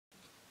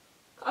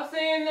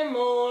early in the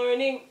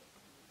morning.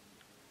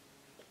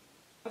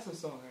 That's a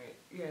song, right?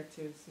 Yeah, it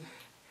is.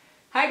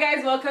 Hi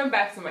guys, welcome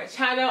back to my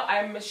channel.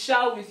 I'm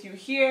Michelle with you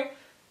here.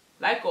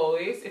 Like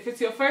always, if it's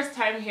your first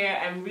time here,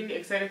 I'm really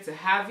excited to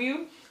have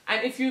you.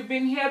 And if you've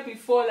been here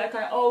before, like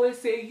I always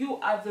say, you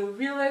are the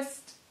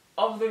realest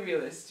of the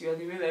realest. You're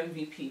the real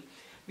MVP.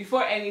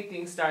 Before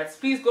anything starts,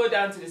 please go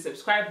down to the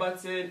subscribe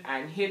button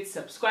and hit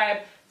subscribe.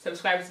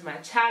 Subscribe to my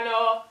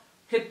channel.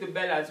 Hit the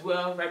bell as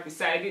well right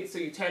beside it so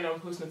you turn on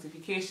post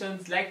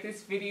notifications. Like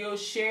this video,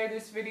 share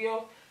this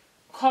video,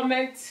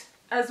 comment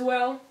as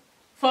well.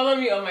 Follow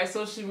me on my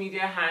social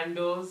media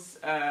handles.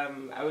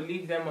 I will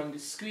leave them on the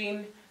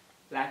screen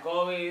like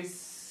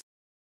always.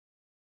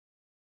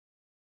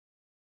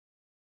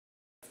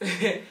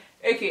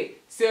 Okay,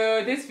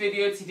 so this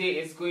video today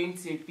is going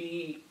to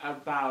be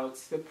about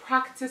the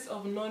practice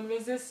of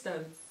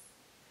non-resistance,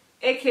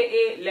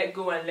 aka let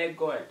go and let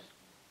God,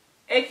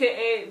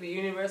 aka the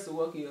universe will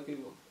work in your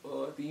favor,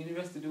 or the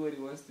universe to do what it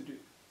wants to do,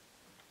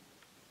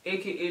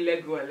 aka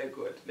let go and let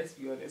God. Let's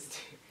be honest.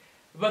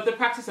 But the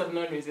practice of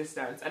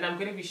non-resistance, and I'm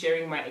going to be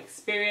sharing my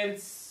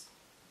experience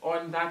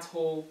on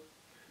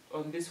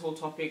this whole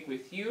topic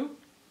with you.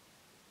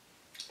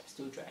 I'm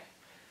still dry.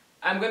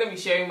 I'm going to be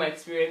sharing my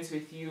experience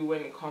with you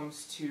when it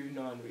comes to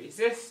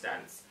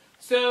non-resistance.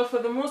 So for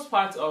the most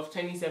part of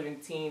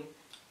 2017,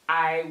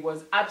 I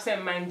was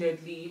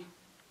absent-mindedly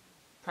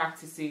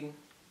practicing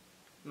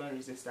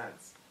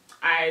non-resistance.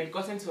 I'd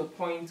gotten to a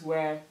point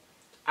where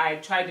I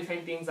tried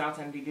different things out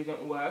and they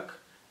didn't work.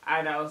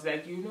 And I was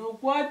like, you know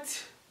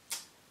what?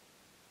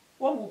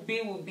 What will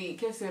be will be.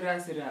 Que sera,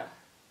 sera.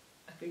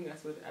 I think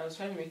that's what I was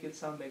trying to make it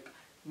sound like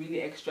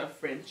really extra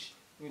French,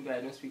 even though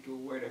I don't speak a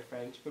word of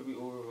French, probably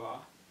au revoir.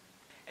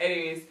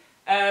 Anyways,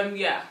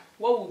 yeah,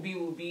 what will be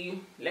will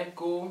be. Let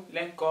go,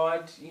 let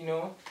God, you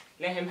know,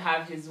 let him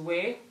have his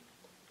way.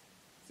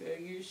 So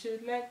you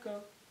should let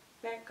go,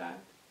 let God,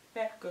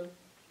 let go,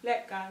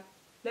 let God,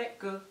 let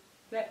go,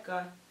 let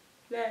God,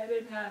 let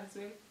him have his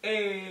way.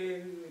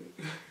 Hey.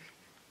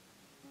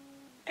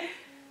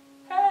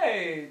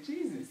 Hey,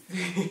 Jesus.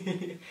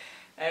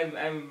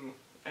 I'm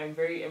a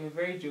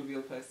very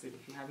jovial person,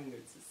 if you haven't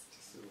noticed.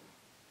 So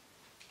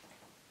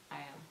I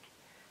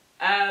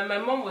am. My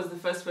mom was the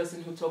first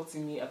person who talked to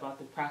me about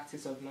the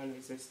practice of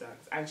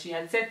non-resistance, and she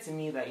had said to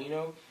me that, you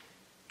know,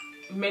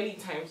 many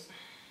times,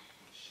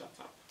 shut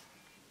up.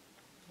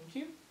 Thank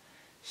you.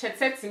 She had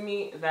said to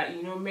me that,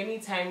 you know, many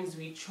times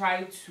we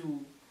try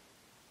to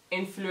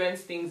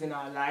influence things in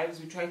our lives,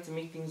 we try to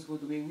make things go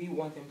the way we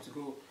want them to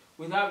go,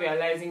 without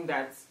realizing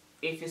that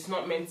if it's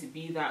not meant to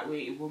be that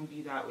way, it won't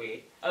be that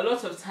way. A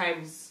lot of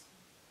times,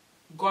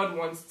 God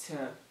wants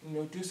to, you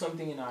know, do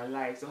something in our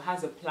lives or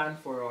has a plan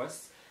for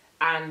us,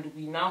 and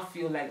we now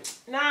feel like,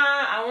 nah,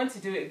 I want to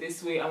do it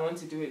this way, I want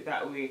to do it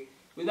that way,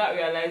 without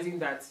realizing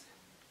that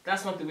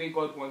that's not the way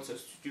God wants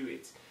us to do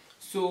it.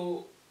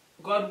 So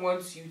God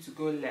wants you to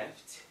go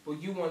left,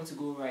 but you want to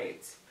go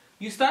right.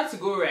 You start to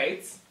go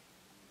right,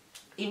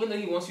 even though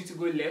he wants you to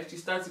go left, you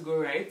start to go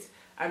right,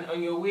 and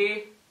on your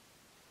way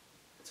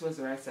towards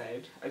the right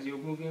side, as you're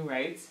moving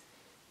right,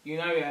 you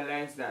now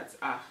realize that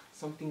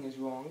something is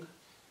wrong,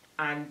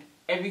 and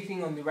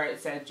everything on the right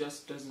side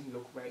just doesn't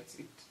look right.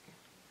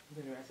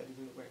 The right side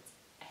doesn't look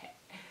right.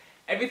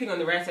 Everything on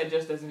the right side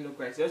just doesn't look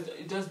right.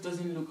 It just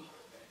doesn't look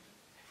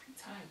every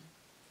time.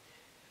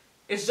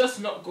 It's just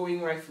not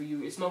going right for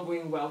you. It's not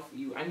going well for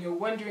you, and you're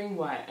wondering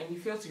why, and you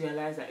fail to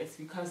realize that it's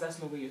because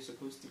that's not where you're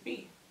supposed to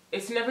be.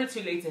 It's never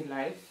too late in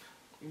life.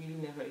 It really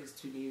never is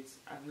too late.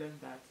 I've learned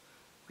that.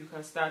 You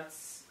can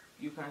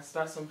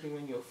start something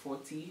when you're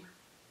 40.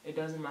 It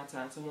doesn't matter,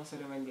 and someone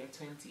started when they're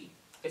 20.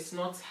 It's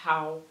not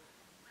how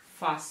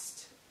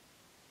fast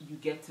you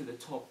get to the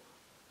top,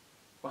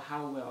 but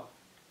how well.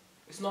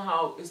 It's not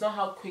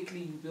how quickly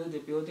you build a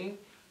building,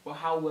 but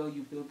how well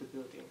you build the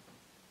building,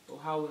 or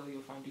how well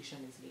your foundation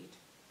is laid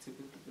to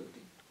build the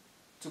building,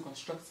 to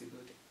construct the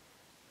building.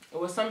 It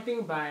was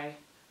something by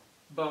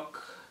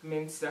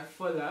Buckminster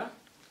Fuller,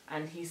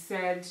 and he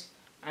said,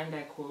 and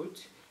I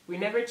quote, "We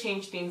never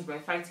change things by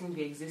fighting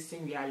the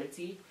existing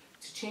reality.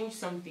 To change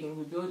something,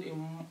 we build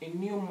a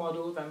new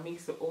model that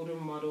makes the older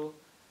model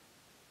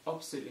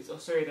obsolete. Or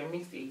sorry, that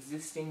makes the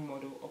existing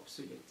model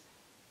obsolete."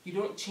 You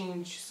don't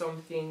change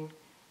something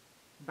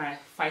by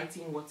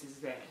fighting what is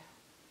there.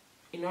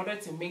 In order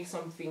to make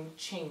something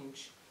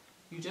change,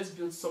 you just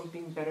build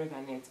something better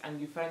than it,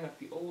 and you find that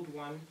the old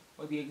one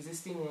or the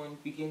existing one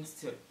begins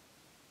to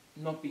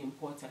not be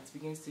important,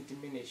 begins to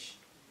diminish.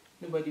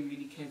 Nobody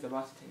really cares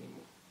about it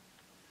anymore.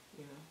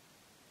 You know,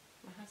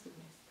 my hands look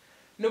nice.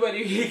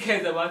 Nobody really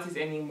cares about it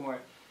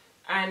anymore.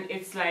 And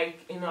it's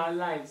like in our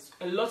lives,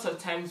 a lot of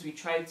times we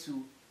try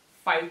to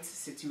fight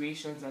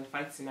situations and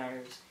fight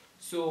scenarios.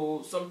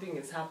 So something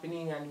is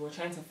happening and we're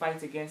trying to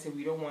fight against it,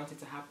 we don't want it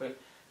to happen.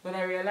 But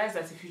I realize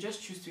that if you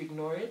just choose to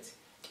ignore it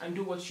and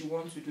do what you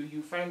want to do,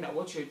 you find that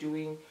what you're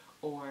doing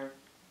or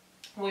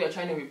what you're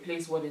trying to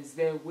replace what is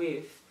there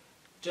with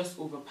just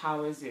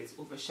overpowers it,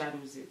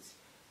 overshadows it.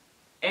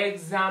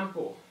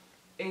 Example,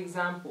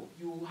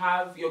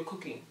 you're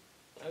cooking.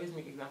 I always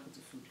make examples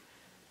of food.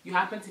 you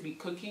happen to be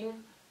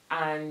cooking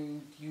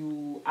and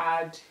you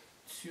add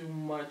too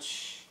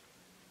much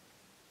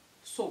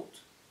salt.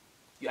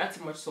 You add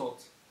too much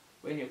salt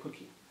when you're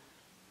cooking.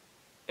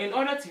 In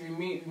order to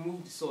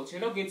remove the salt,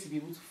 you're not going to be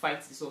able to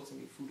fight the salt in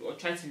the food or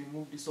try to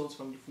remove the salt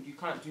from the food. You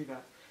can't do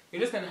that.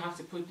 You're just going to have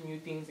to put new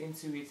things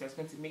into it that's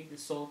going to make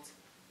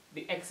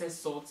the excess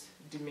salt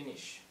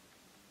diminish.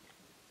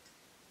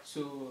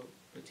 So,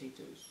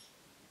 potatoes.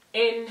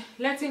 In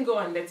letting go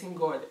and letting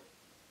God,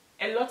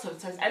 a lot of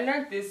times, I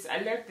learned this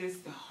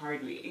the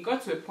hard way. It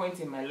got to a point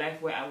in my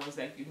life where I was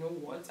like, you know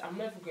what, I'm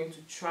never going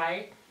to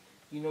try,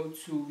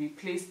 to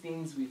replace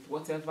things with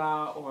whatever,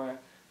 or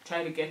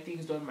try to get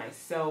things done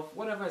myself.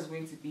 Whatever is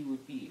going to be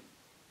would be.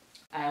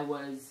 I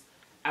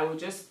would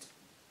just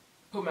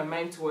put my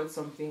mind towards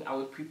something. I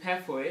would prepare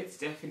for it,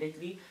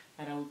 definitely,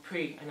 and I would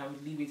pray and I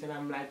would leave it. And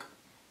I'm like,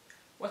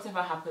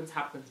 whatever happens,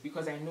 happens,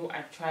 because I know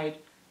I've tried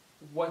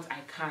what I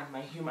can.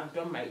 I've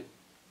done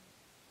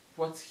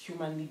what's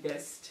humanly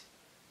best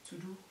to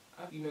do,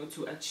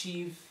 to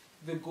achieve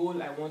the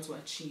goal I want to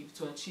achieve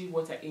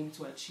what I aim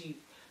to achieve.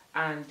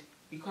 And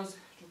because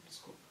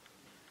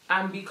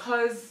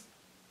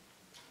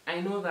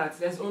I know that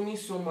there's only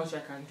so much I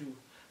can do.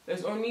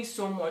 There's only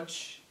so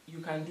much you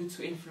can do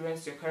to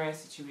influence your current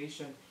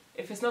situation.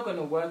 If it's not going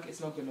to work, it's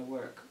not going to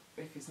work.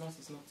 If it's not,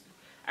 it's not.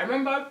 I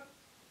remember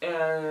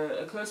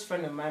a close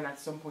friend of mine at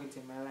some point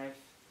in my life,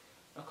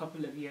 a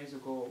couple of years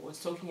ago, was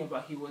talking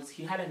about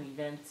he had an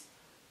event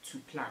to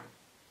plan.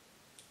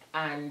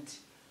 And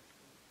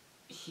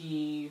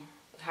he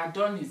had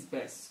done his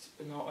best,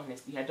 in all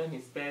honesty. He had done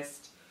his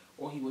best,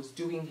 or he was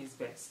doing his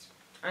best.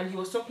 And he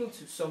was talking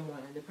to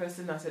someone, and the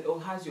person now said, oh,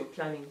 how's your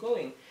planning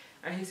going?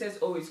 And he says,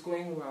 oh, it's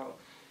going well.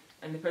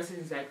 And the person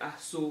is like,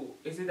 so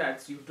is it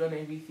that you've done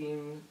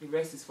everything, the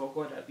rest is for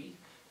God, Abi?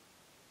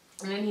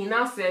 And then he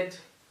now said,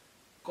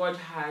 God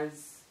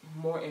has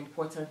more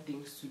important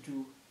things to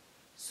do,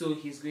 so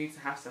he's going to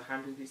have to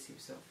handle this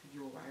himself.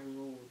 Yo,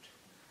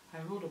 I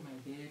rolled on my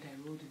bed, I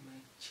rolled in my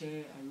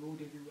chair, I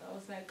rolled everywhere. I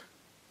was like,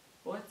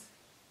 what?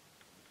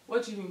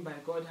 What do you mean by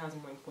God has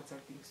more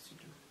important things to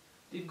do?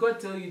 Did God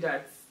tell you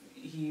that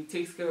he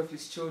takes care of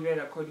his children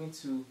according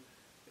to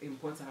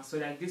importance? So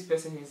like, this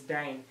person is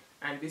dying,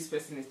 and this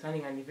person is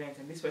planning an event,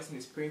 and this person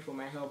is praying for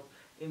my help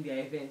in their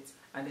event,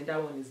 and then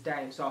that one is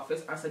dying. So I'll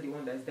first answer the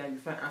one that's dying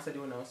before I answer the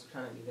one that wants to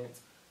plan an event.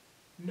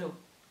 No.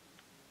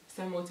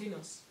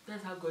 Simultaneous.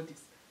 That's how God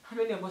is. How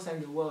many of us are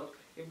in the world?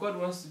 If God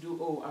wants to do,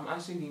 oh, I'm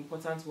answering the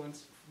important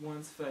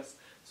ones first,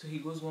 so he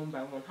goes one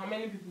by one. How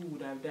many people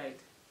would have died?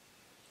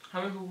 How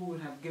many people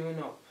would have given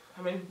up?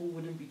 How many people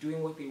wouldn't be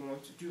doing what they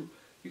want to do?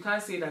 You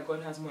can't say that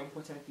God has more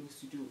important things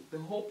to do. The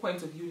whole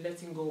point of you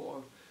letting go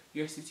of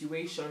your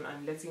situation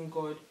and letting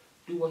God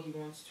do what he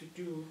wants to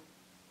do.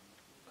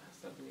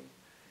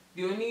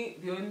 The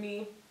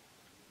only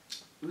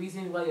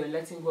reason why you're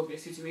letting go of your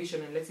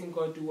situation and letting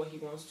God do what he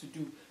wants to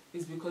do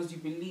is because you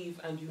believe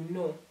and you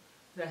know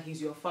that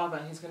he's your father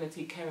and he's going to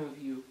take care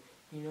of you.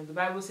 The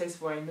Bible says,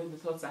 for I know the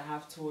thoughts I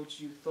have towards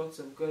you, thoughts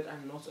of good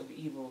and not of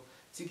evil,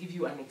 to give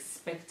you an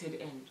expected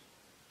end.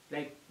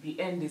 Like, the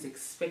end is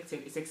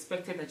expected. It's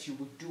expected that you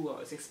would do well.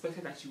 It's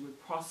expected that you would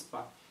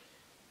prosper.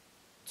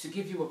 To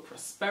give you a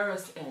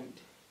prosperous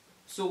end.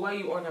 So why are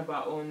you on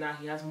about, oh, nah,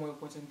 he has more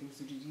important things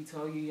to do? Did he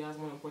tell you he has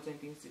more important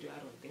things to do? I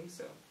don't think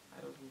so.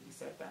 I don't think he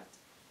said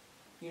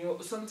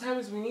that.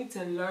 Sometimes we need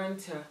to learn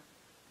to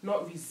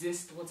not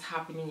resist what's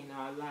happening in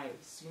our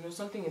lives.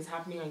 Something is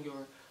happening and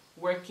you're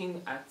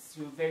working at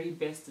your very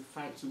best to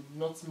fight to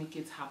not make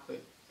it happen.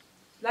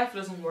 Life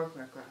doesn't work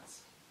like that.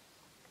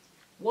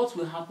 What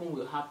will happen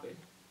will happen.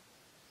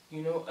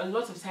 A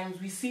lot of times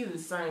we see the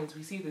signs,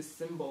 we see the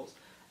symbols,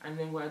 and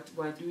then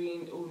we're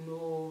doing, oh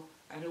no,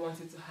 I don't want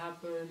it to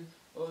happen,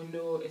 oh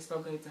no, it's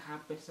not going to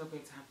happen, it's not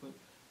going to happen.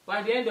 But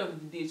at the end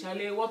of the day,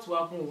 Charlie, what will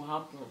happen will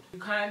happen.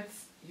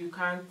 You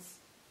can't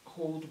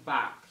hold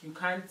back. You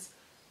can't,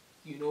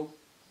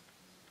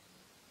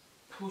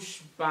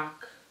 push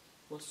back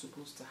what's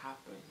supposed to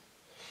happen.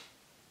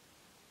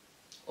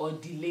 Or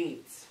delay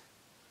it.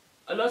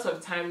 A lot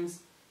of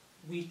times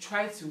we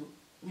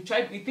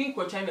think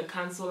we're trying to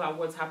cancel out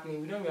what's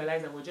happening. We don't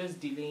realize that we're just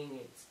delaying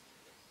it.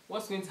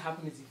 What's going to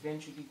happen is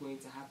eventually going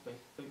to happen.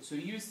 So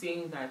you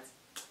saying that,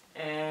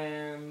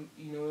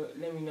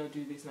 let me not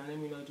do this now, let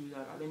me not do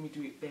that, or let me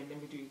do it then,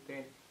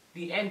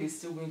 the end is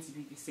still going to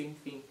be the same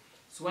thing.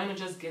 So why not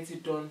just get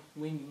it done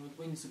when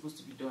it's supposed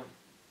to be done?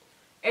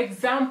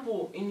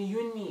 Example, in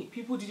uni,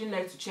 people didn't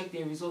like to check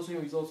their results when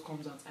results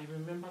comes out. I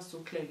remember so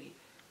clearly.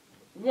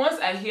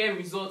 Once I hear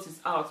results is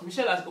out,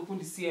 Michelle has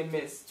opened the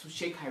CMS to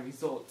check her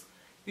results.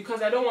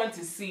 Because I don't want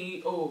to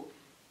see, or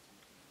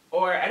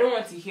I don't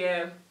want to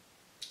hear,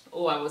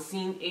 I was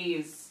seeing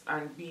A's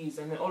and B's,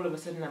 and then all of a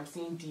sudden I'm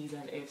seeing D's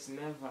and F's.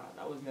 Never.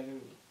 That was never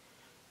me.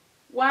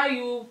 Why are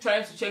you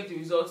trying to check the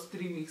results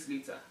 3 weeks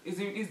later?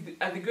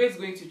 Are the grades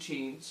going to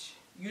change?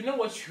 You know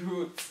what you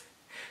wrote.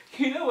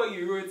 You know what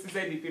you wrote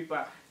inside the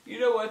paper. You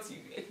know what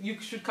you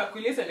should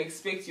calculate and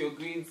expect your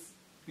grades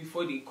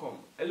before they come.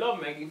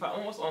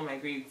 Almost all my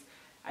grades,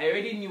 I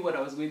already knew what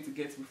I was going to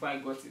get before I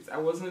got it. I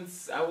wasn't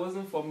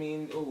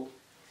forming, oh,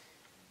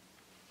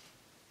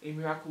 a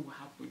miracle will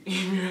happen.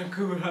 A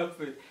miracle will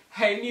happen.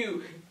 I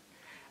knew.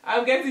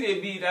 I'm getting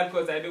a B in that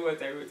course, I know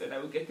what I wrote and I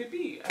will get a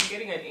B. I'm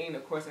getting an A in a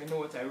course, I know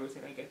what I wrote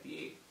and I get the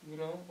A. You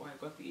know, or I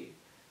got the A.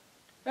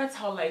 That's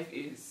how life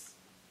is.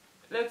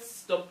 Let's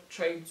stop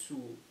trying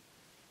to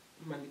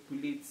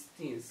manipulate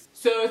things.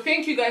 So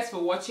thank you guys for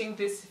watching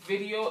this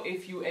video.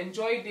 If you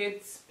enjoyed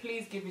it,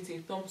 please give it a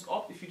thumbs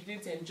up. If you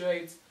didn't enjoy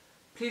it,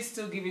 please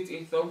still give it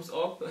a thumbs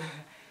up.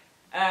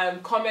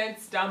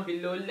 Comments down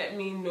below, let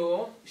me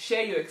know.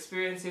 Share your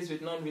experiences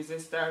with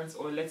non-resistance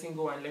or letting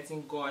go and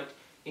letting God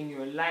in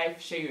your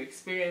life. Share your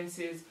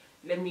experiences.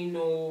 Let me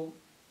know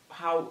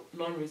how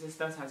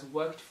non-resistance has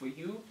worked for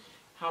you,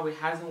 how it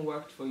hasn't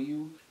worked for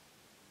you.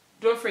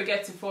 Don't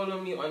forget to follow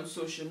me on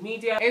social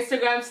media: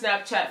 Instagram,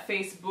 Snapchat,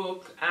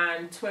 Facebook,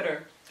 and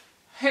Twitter.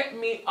 Hit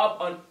me up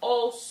on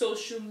all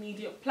social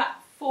media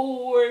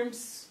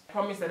platforms. I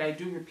promise that I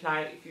do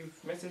reply. If you've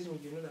messaged me,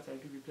 you know that I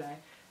do reply.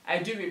 I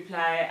do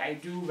reply, I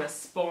do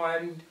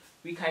respond.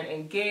 We can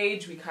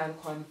engage, we can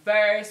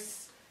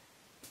converse,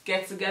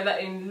 get together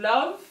in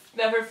love.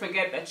 Never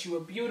forget that you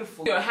are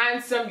beautiful. You're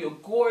handsome, you're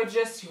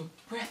gorgeous, you're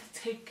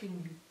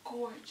breathtakingly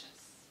gorgeous.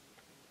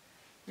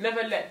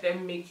 Never let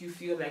them make you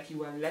feel like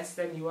you are less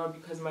than you are,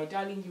 because my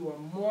darling, you are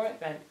more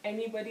than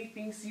anybody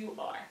thinks you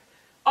are.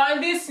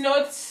 On this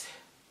note,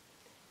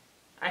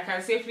 I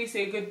can safely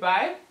say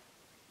goodbye.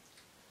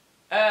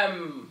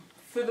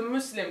 For the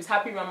Muslims,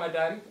 happy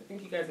Ramadan. I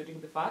think you guys are doing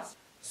the fast.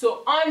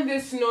 So on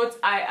this note,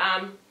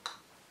 I'm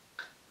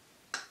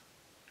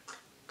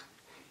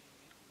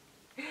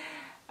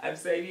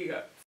signing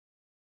up.